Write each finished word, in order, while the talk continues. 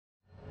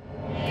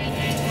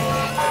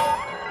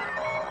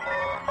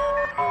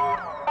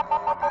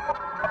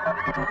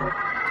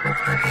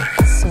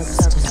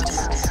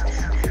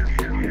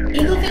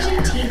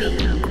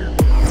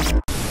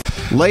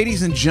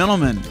Ladies and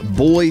gentlemen,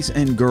 boys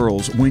and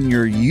girls, when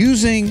you're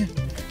using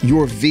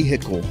your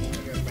vehicle,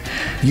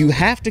 you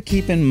have to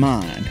keep in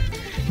mind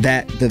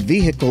that the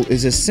vehicle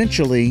is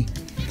essentially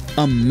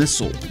a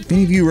missile. If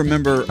any of you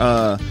remember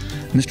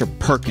Mr.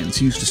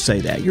 Perkins used to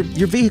say that. Your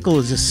vehicle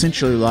is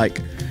essentially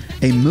like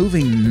a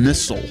moving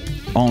missile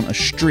on a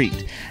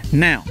street.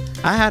 Now,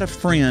 I had a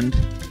friend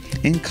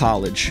in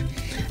college,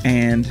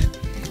 and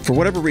for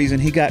whatever reason,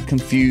 he got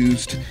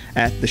confused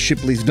at the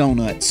Shipley's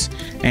Donuts,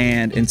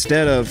 and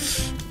instead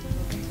of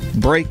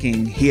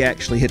braking, he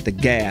actually hit the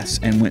gas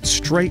and went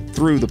straight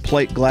through the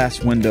plate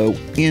glass window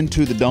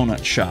into the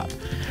donut shop.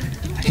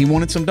 He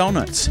wanted some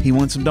donuts. He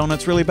wanted some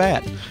donuts really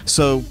bad.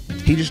 So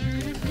he just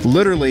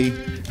literally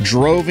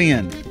drove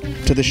in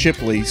to the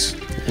Shipley's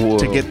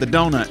to get the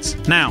donuts.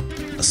 Now,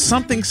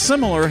 something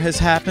similar has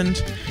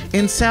happened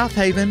in South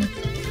Haven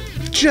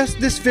just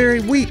this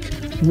very week.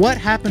 What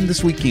happened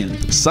this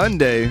weekend?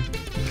 Sunday,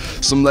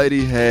 some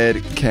lady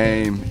had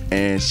came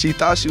and she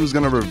thought she was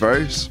gonna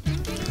reverse,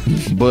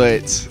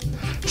 but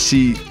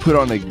she put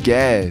on the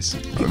gas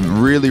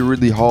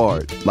really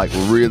hard, like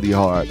really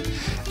hard.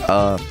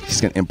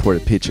 She's gonna import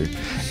a picture,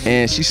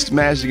 and she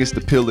smashed against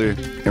the pillar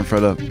in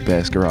front of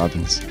Baskin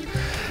Robbins.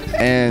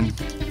 And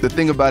the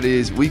thing about it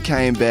is, we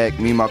came back,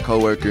 me and my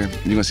coworker,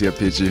 you're gonna see a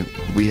picture,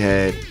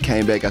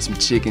 came back, got some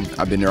chicken.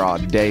 I've been there all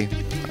day,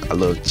 a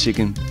little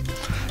chicken.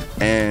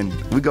 And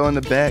we go in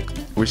the back,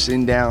 we're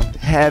sitting down,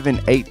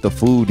 haven't ate the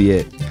food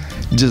yet,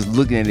 just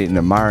looking at it and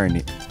admiring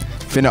it.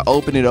 Finna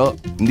open it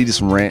up, needed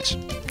some ranch.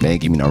 They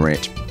ain't give me no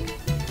ranch.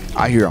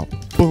 I hear a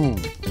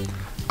boom.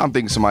 I'm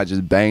thinking somebody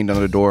just banged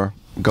on the door.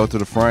 Go to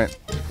the front.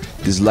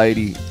 This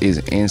lady is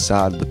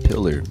inside the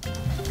pillar.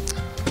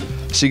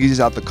 She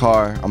gets out the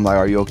car. I'm like,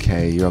 are you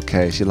okay? You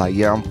okay? She's like,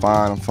 yeah, I'm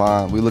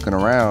fine. We looking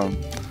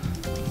around.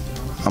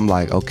 I'm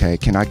like, okay,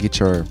 can I get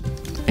your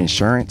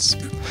insurance?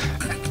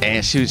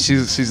 And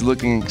she's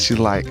looking, she's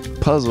like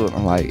puzzled.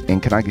 I'm like,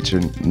 and can I get your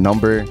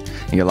number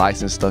and your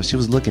license stuff? She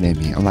was looking at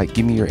me. I'm like,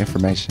 give me your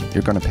information.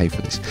 You're gonna pay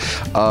for this.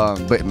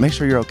 But make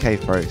sure you're okay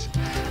first.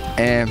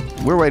 And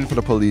we're waiting for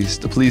the police.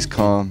 The police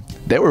come.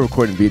 They were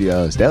recording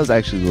videos. They was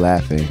actually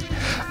laughing.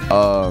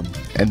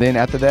 And then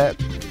after that,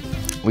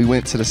 we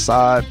went to the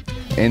side.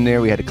 In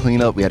there, we had to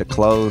clean up. We had to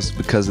close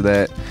because of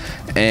that.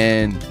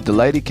 And the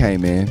lady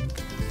came in.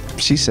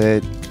 She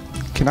said,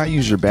 can I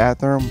use your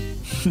bathroom?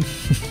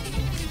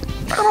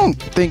 I don't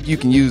think you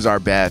can use our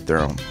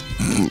bathroom.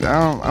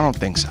 I don't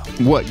think so.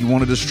 What, you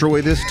want to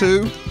destroy this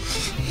too?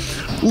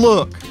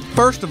 Look,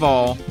 first of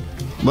all,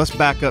 let's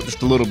back up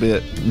just a little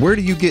bit. Where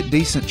do you get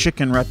decent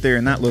chicken right there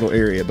in that little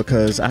area?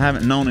 Because I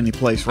haven't known any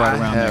place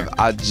around there.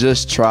 I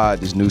just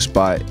tried this new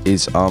spot.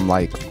 It's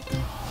like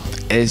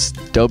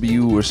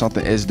SW or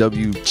something,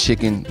 SW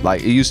chicken.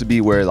 Like, it used to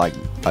be where like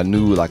a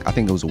new, like, I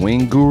think it was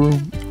Wing Guru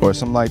or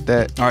something like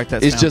that. All right,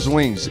 it's just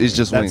wings. It's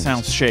just wings. That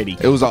sounds shady.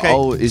 It was okay.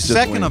 It's just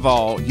Second wings. of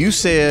all, you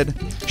said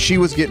she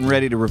was getting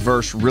ready to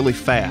reverse really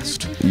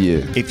fast. Yeah.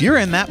 If you're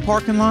in that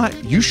parking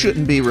lot, you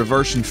shouldn't be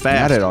reversing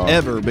fast Not at all.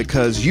 ever,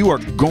 because you are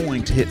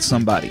going to hit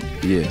somebody.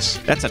 Yes.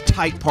 That's a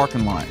tight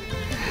parking lot.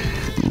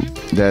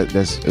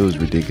 It was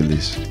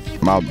ridiculous.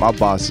 My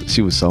boss,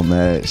 she was so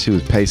mad. She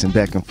was pacing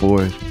back and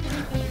forth,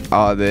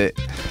 all that.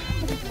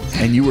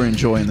 And you were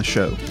enjoying the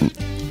show.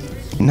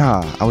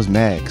 Nah, I was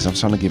mad because I'm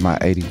trying to get my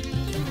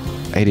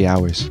 80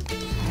 hours.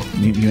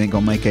 You ain't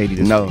gonna make 80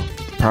 this No, week.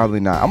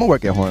 probably not. I'm gonna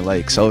work at Horn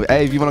Lake. So,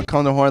 hey, if you wanna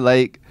come to Horn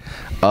Lake,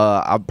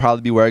 I'll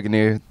probably be working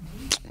there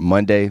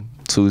Monday,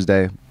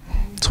 Tuesday,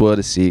 12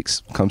 to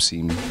 6. Come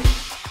see me.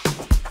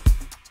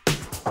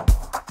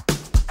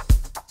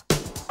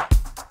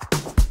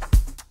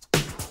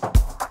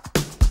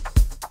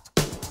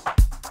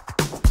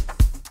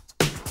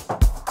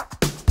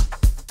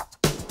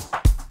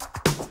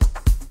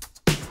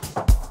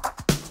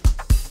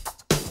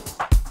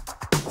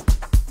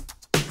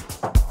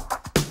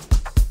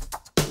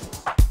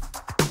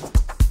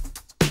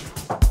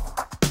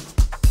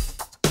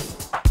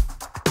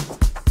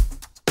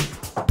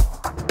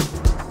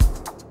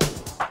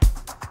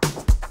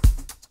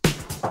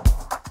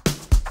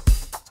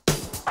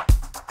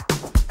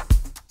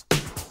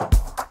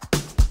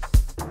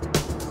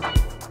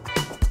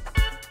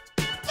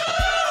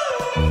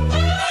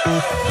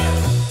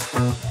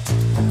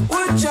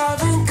 We're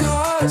driving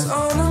cars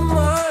on a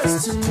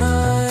Mars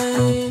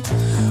tonight.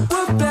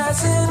 We're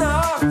blasting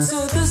off to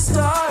the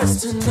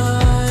stars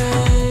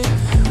tonight.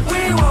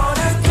 We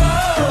wanna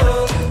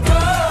go,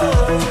 go.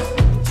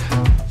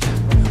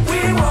 We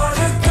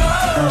wanna go,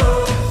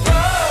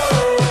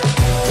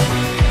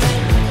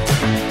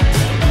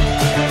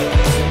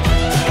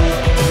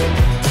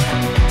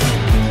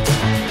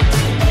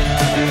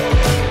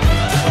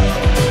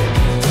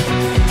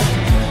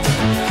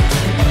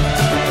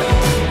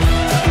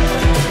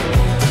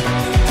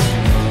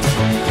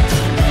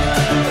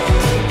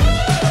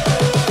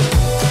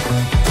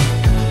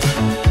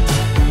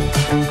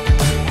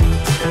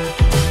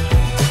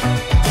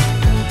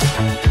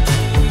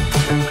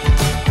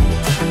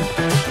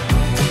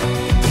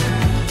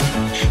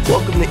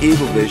 Welcome to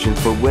Eagle Vision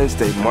for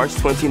Wednesday, March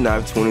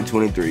 29,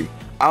 2023.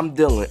 I'm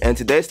Dylan, and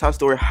today's top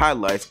story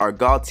highlights our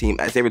golf team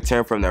as they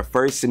return from their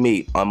first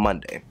meet on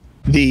Monday.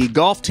 The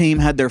golf team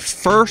had their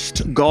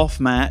first golf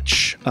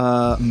match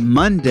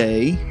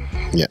Monday.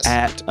 Yes.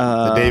 At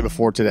the day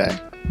before today.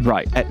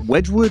 Right. At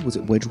Wedgwood? Was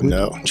it Wedgwood?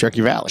 No,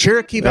 Cherokee Valley.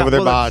 Cherokee Valley.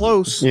 Well, they're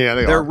close. Yeah,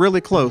 they're really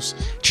close.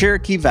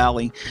 Cherokee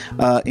Valley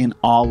in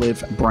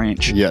Olive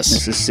Branch,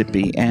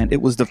 Mississippi. And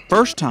it was the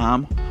first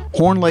time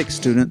Horn Lake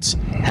students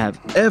have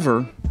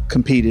ever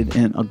competed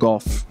in a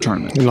golf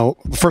tournament. You know,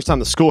 the first time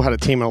the school had a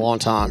team in a long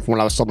time when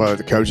I was talking about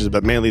the coaches,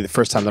 but mainly the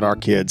first time that our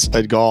kids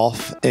played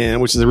golf,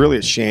 and which is really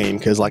a shame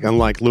because, like,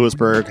 unlike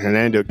Lewisburg and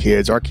Hernando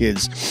kids, our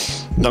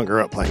kids don't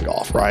grow up playing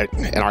golf, right?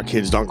 And our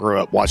kids don't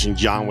grow up watching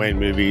John Wayne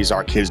movies.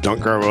 Our kids don't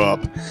grow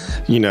up,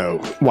 you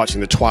know, watching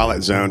The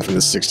Twilight Zone from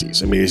the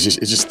 60s. I mean, it's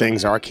just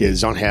things our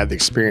kids don't have the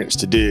experience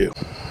to do.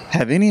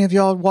 Have any of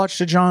y'all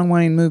watched a John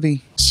Wayne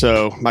movie?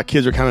 So my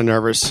kids are kind of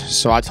nervous.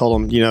 So I told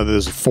them, you know,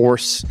 there's a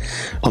force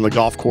on the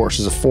golf course.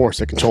 There's a force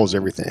that controls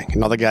everything.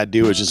 And all they got to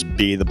do is just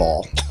be the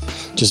ball.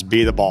 Just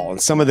be the ball.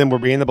 And some of them were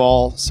being the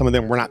ball. Some of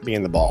them were not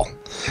being the ball.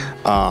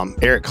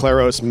 Eric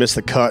Claros missed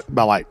the cut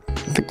by like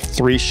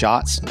 3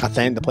 shots, I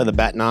think, to play the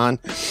bat 9.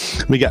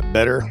 We got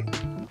better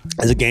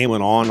as the game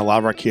went on. A lot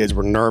of our kids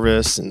were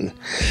nervous, and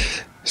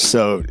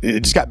so it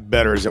just got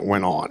better as it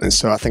went on. And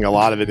so I think a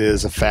lot of it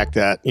is the fact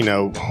that, you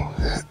know,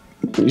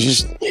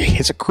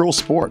 it's a cruel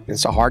sport.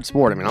 It's a hard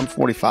sport. I mean, I'm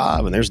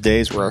 45, and there's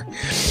days where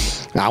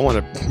I want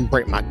to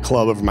break my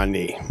club over my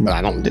knee, but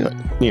I don't do it,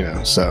 you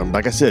know. So,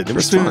 like I said,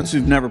 for students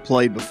who've never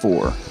played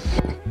before,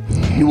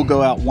 you will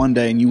go out one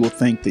day and you will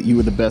think that you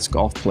were the best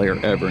golf player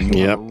ever, and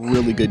you'll have a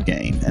really good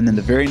game. And then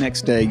the very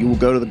next day, you will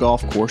go to the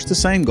golf course, the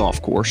same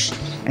golf course,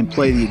 and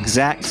play the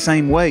exact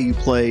same way you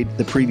played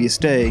the previous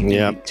day.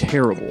 Yep.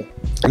 Terrible.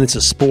 And it's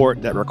a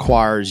sport that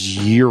requires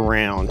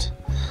year-round.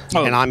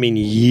 Oh. And I mean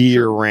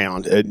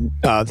year-round.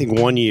 I think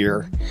one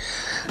year,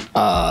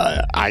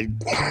 I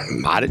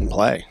didn't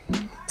play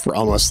for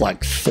almost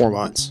like 4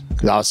 months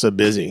because I was so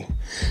busy.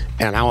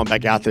 And I went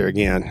back out there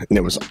again, and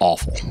it was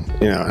awful.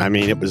 You know, I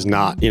mean, it was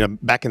not, you know,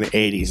 back in the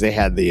 80s, they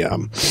had the,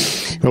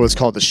 what was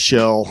called the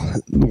Shell,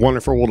 the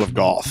Wonderful World of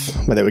Golf,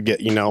 where they would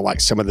get, you know,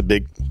 like some of the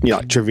big, you know,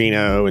 like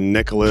Trevino and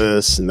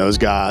Nicholas and those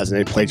guys, and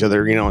they'd play each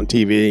other, you know, on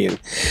TV. And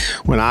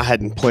when I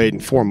hadn't played in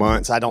 4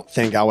 months, I don't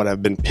think I would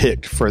have been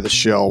picked for the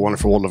Shell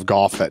Wonderful World of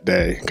Golf that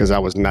day because I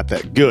was not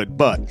that good.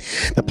 But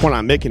the point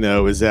I'm making,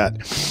 though, is that,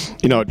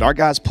 you know, our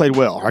guys played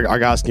well. Our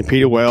guys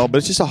competed well, but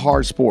it's just a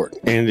hard sport.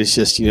 And it's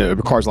just, you know, it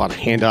requires a lot of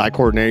hand-eye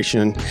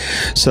coordination.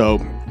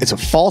 So it's a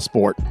fall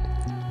sport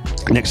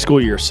next school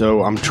year.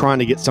 So I'm trying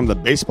to get some of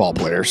the baseball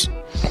players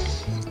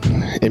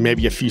and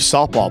maybe a few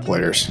softball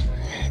players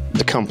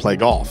to come play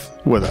golf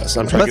with us.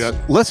 I'm trying to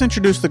let's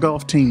introduce the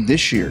golf team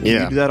this year. Can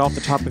you do that off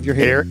the top of your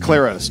head? Eric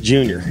Claros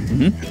Jr.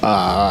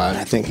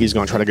 I think he's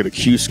going to try to go to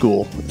Q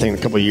school, I think, in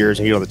a couple of years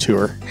and get on the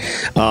tour.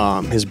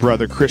 His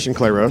brother Christian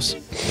Claros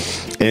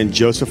and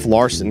Joseph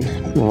Larson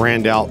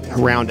round out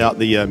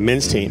the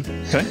men's team.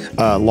 Okay.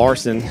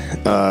 Larson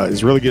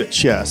is really good at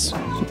chess.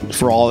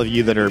 For all of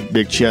you that are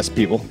big chess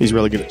people, he's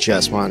really good at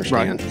chess, from what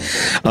I understand.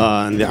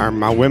 Right.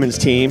 My women's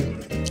team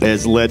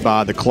is led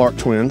by the Clark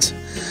twins,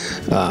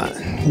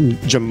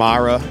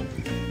 Jamara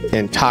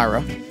and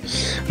Tyra.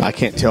 I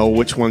can't tell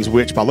which one's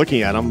which by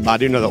looking at them, but I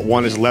do know that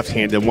one is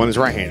left-handed and one is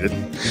right-handed.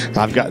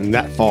 I've gotten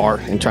that far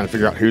in trying to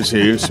figure out who's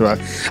who. So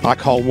I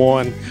call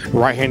one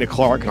right-handed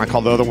Clark, and I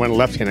call the other one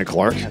left-handed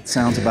Clark. That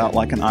sounds about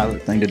like an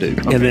Islet thing to do.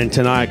 Okay. And then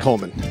Tanaya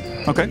Coleman.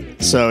 Okay.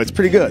 So it's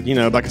pretty good. You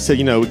know, like I said,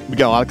 you know, we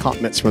got a lot of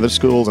compliments from other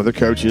schools, other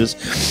coaches.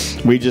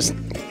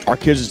 Our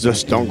kids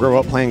just don't grow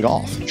up playing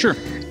golf. Sure.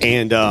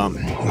 And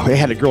they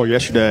had a girl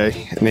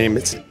yesterday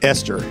named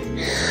Esther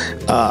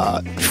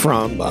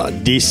from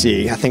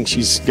DC. I think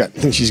she's going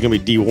to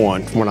be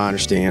D1 from what I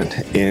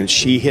understand. And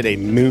she hit a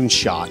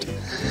moonshot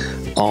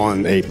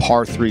on a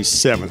par 3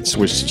 7th,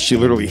 which she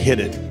literally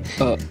hit it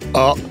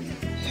up,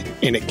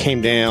 and it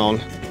came down,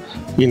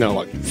 you know,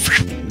 like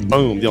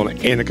boom, the old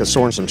Annika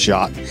Sorensen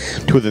shot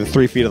to within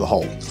 3 feet of the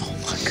hole.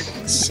 Oh my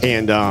goodness.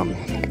 And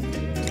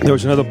there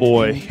was another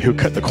boy who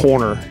cut the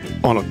corner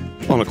on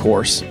a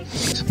course.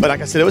 But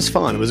like I said, it was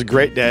fun. It was a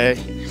great day.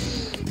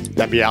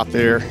 I'd be out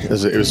there. It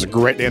was a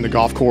great day on the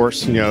golf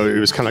course. You know, it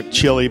was kind of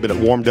chilly, but it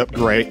warmed up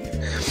great.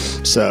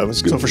 So it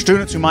was good. So for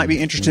students who might be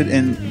interested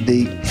in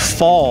the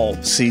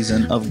fall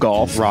season of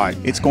golf, right,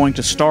 it's going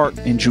to start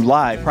in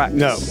July. Practice.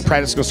 No,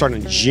 practice is going to start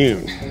in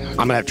June. I'm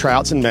going to have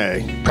tryouts in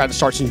May. Practice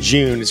starts in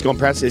June. It's going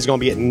to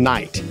be at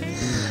night,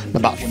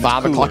 about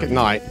 5 o'clock at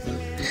night.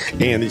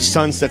 And the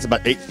sun sets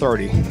about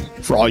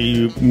 8:30 for all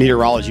you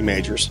meteorology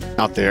majors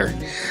out there.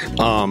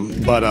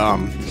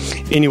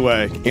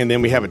 Anyway, and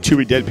then we have a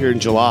 2-week dead period in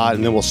July,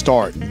 and then we'll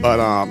start. But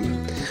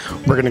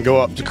we're going to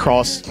go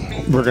across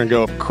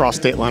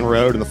State Line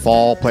Road in the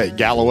fall, play at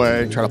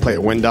Galloway, try to play at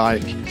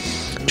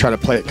Windike, try to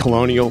play at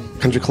Colonial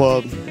Country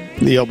Club,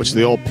 which is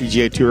the old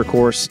PGA Tour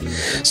course.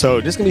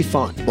 So just going to be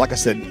fun. Like I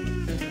said,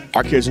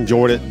 our kids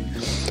enjoyed it.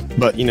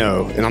 But, you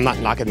know, and I'm not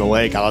knocking the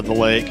lake. I love the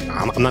lake.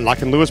 I'm not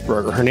knocking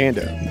Lewisburg or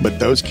Hernando. But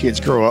those kids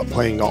grow up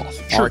playing golf.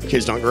 Sure. Our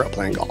kids don't grow up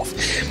playing golf.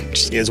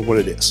 Just is what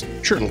it is.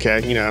 Sure.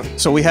 Okay, you know.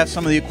 So we have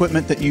some of the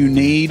equipment that you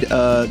need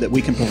that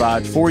we can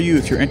provide for you.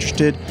 If you're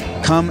interested,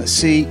 come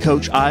see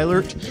Coach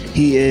Eilert.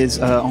 He is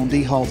on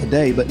D Hall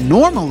today, but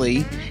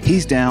normally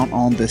he's down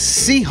on the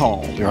C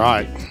Hall. All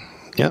right.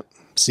 Yep.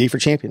 C for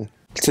champion.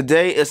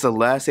 Today is the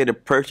last day to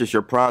purchase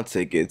your prom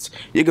tickets.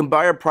 You can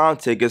buy your prom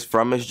tickets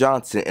from Ms.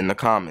 Johnson in the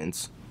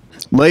comments.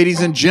 Ladies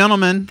and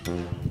gentlemen,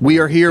 we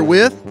are here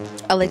with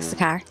Alexa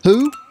Kai.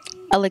 who?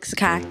 Alexa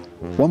Kai.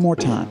 One more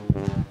time.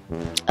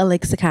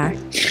 Alexa Kai.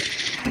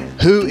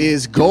 Who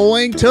is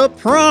going to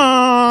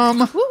prom?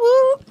 Woo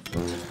woo.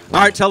 All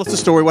right, tell us the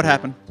story. What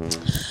happened?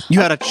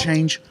 You had a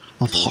change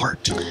of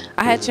heart.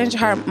 I had changed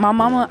her. My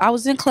mama, I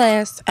was in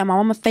class and my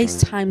mama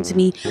FaceTimed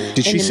me.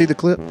 Did she see the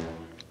clip?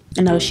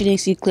 No, she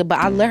didn't see the clip, but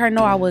I let her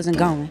know I wasn't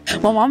going.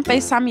 My mom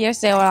FaceTimed me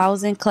yesterday while I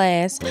was in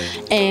class,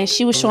 and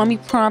she was showing me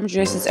prom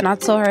dresses, and I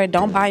told her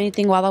don't buy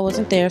anything while I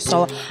wasn't there.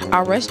 So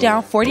I rushed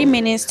down 40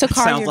 minutes to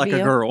Collierville. Sounds like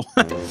a girl.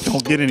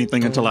 Don't get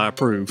anything until I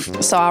approve.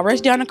 So I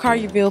rushed down to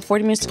Collierville,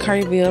 40 minutes to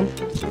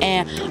Collierville,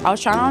 and I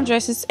was trying on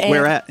dresses. And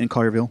Where at in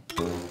Collierville?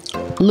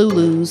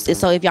 Lulu's. And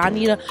so if y'all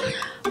need a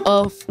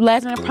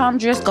last minute prom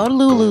dress, go to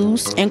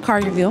Lulu's in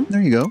Collierville.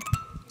 There you go.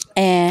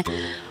 And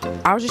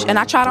I was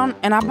I tried on,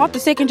 and I bought the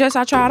second dress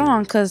I tried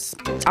on because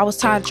I was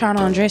tired of trying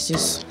on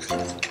dresses.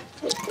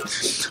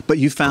 But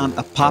you found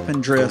a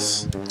poppin'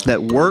 dress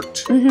that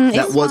worked,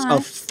 that it's was fine.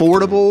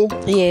 affordable,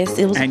 Yes,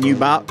 it was and you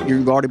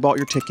already bought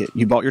your ticket.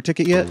 You bought your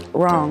ticket yet?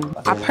 wrong.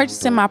 I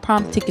purchased my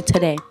prom ticket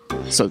today.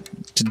 So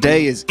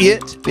today is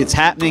it. It's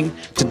happening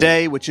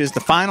today, which is the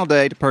final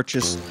day to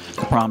purchase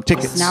the prom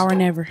tickets. It's now or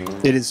never.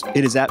 It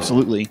is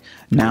absolutely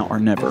now or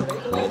never.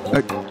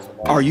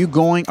 Are you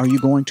going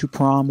to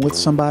prom with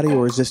somebody,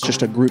 or is this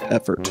just a group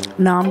effort?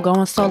 No, I'm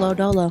going solo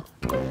dolo.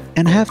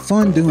 And have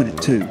fun doing it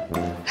too.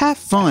 Have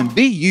fun.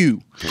 Be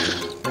you.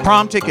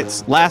 Prom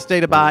tickets. Last day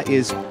to buy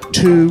is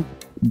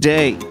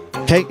today.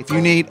 Okay. If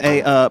you need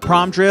a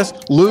prom dress,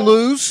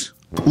 Lulu's,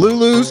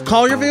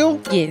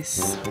 Collierville.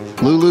 Yes.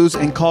 Lulu's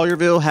in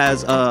Collierville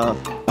has a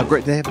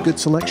great. They have a good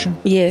selection.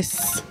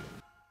 Yes.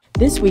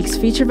 This week's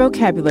feature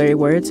vocabulary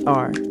words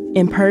are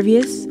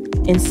impervious,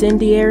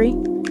 incendiary,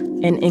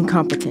 and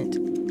incompetent.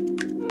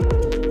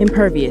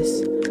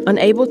 Impervious,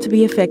 unable to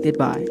be affected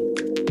by.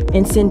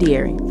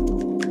 Incendiary,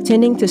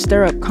 tending to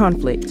stir up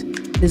conflict,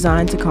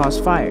 designed to cause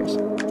fires.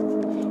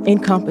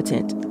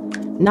 Incompetent,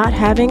 not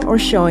having or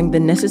showing the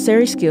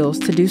necessary skills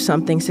to do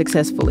something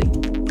successfully.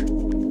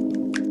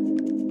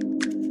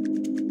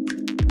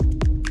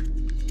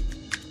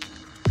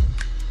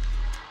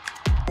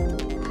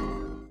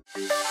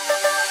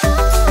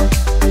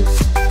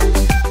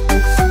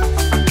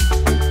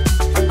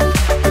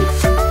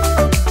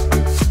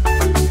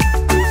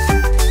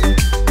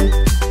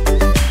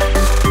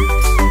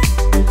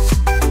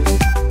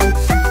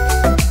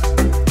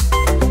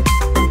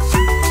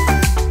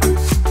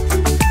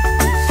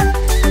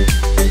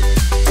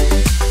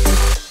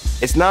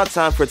 It's now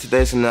time for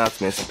today's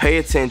announcements. Pay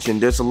attention,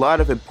 there's a lot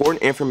of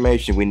important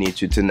information we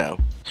need you to know.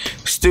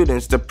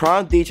 Students, the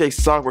prom DJ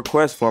song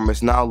request form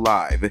is now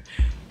live.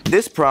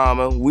 This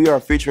prom, we are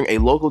featuring a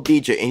local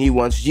DJ and he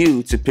wants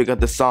you to pick up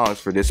the songs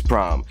for this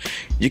prom.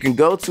 You can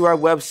go to our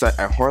website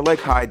at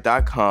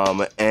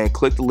hornlakehigh.com and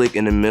click the link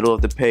in the middle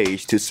of the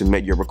page to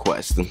submit your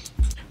request.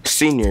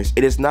 Seniors,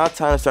 it is now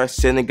time to start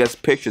sending us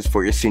pictures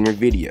for your senior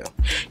video.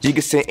 You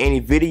can send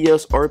any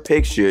videos or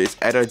pictures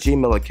at our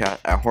Gmail account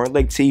at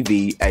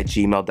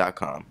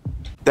hornlaketv@gmail.com.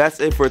 That's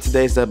it for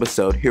today's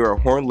episode here at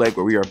Horn Lake,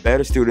 where we are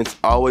better students,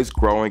 always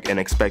growing and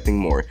expecting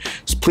more.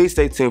 So please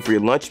stay tuned for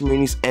your lunch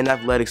meetings and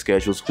athletic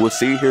schedules. We'll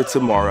see you here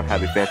tomorrow.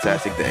 Have a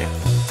fantastic day.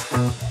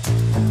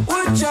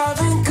 We're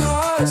driving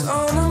cars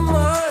on